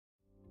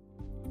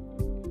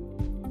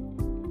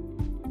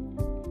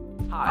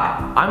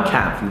Hi, I'm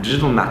Cam from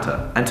Digital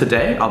Matter, and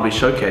today I'll be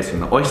showcasing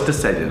the Oyster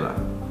cellular.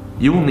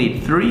 You will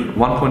need three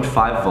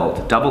 1.5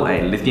 volt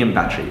AA lithium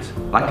batteries,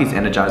 like these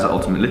Energizer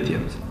Ultimate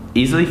Lithiums,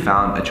 easily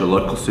found at your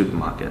local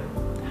supermarket.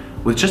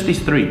 With just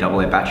these three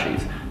AA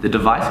batteries, the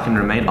device can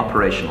remain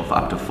operational for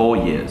up to 4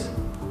 years.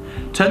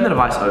 Turn the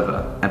device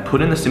over and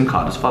put in the SIM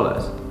card as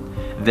follows.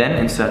 Then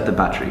insert the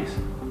batteries.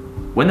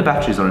 When the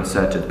batteries are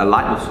inserted, a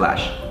light will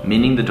flash,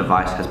 meaning the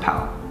device has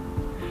power.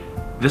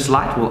 This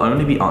light will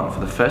only be on for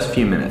the first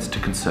few minutes to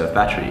conserve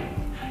battery.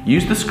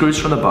 Use the screws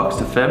from the box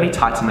to firmly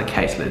tighten the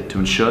case lid to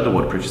ensure the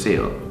waterproof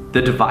seal.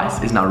 The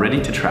device is now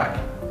ready to track.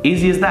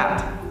 Easy as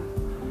that!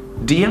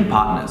 DM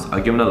partners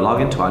are given a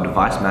login to our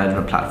device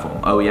management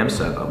platform, OEM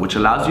server, which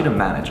allows you to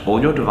manage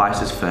all your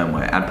device's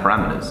firmware and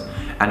parameters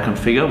and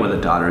configure where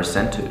the data is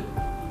sent to.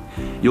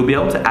 You'll be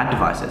able to add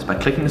devices by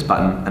clicking this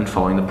button and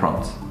following the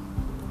prompts.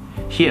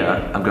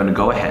 Here, I'm going to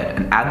go ahead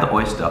and add the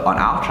Oyster on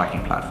our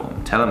tracking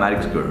platform,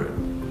 Telematics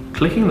Guru.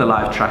 Clicking the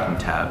Live Tracking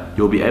tab,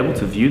 you'll be able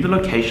to view the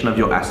location of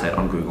your asset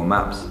on Google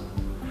Maps.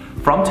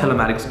 From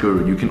Telematics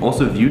Guru, you can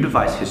also view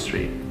device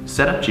history,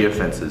 set up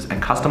geofences,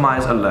 and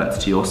customize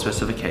alerts to your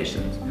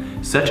specifications,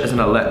 such as an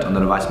alert on the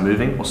device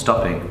moving or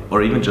stopping,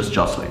 or even just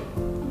jostling.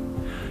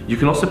 You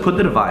can also put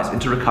the device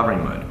into recovery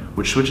mode,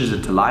 which switches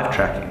it to live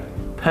tracking,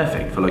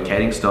 perfect for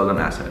locating stolen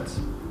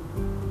assets.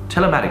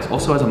 Telematics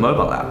also has a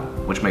mobile app,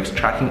 which makes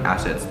tracking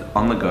assets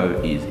on the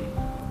go easy.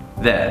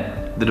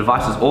 There, the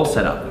device is all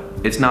set up.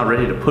 It's now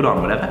ready to put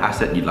on whatever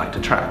asset you'd like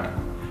to track.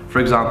 For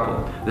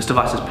example, this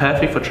device is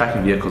perfect for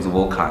tracking vehicles of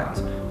all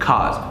kinds,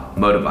 cars,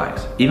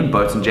 motorbikes, even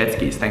boats and jet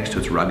skis thanks to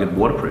its rugged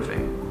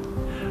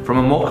waterproofing. From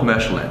a more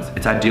commercial lens,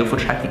 it's ideal for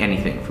tracking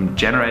anything from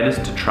generators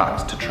to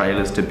trucks to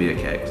trailers to beer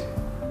kegs.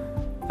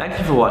 Thank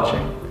you for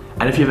watching,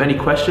 and if you have any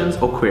questions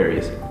or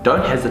queries,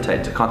 don't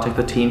hesitate to contact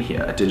the team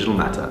here at Digital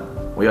Matter.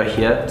 We are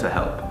here to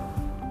help.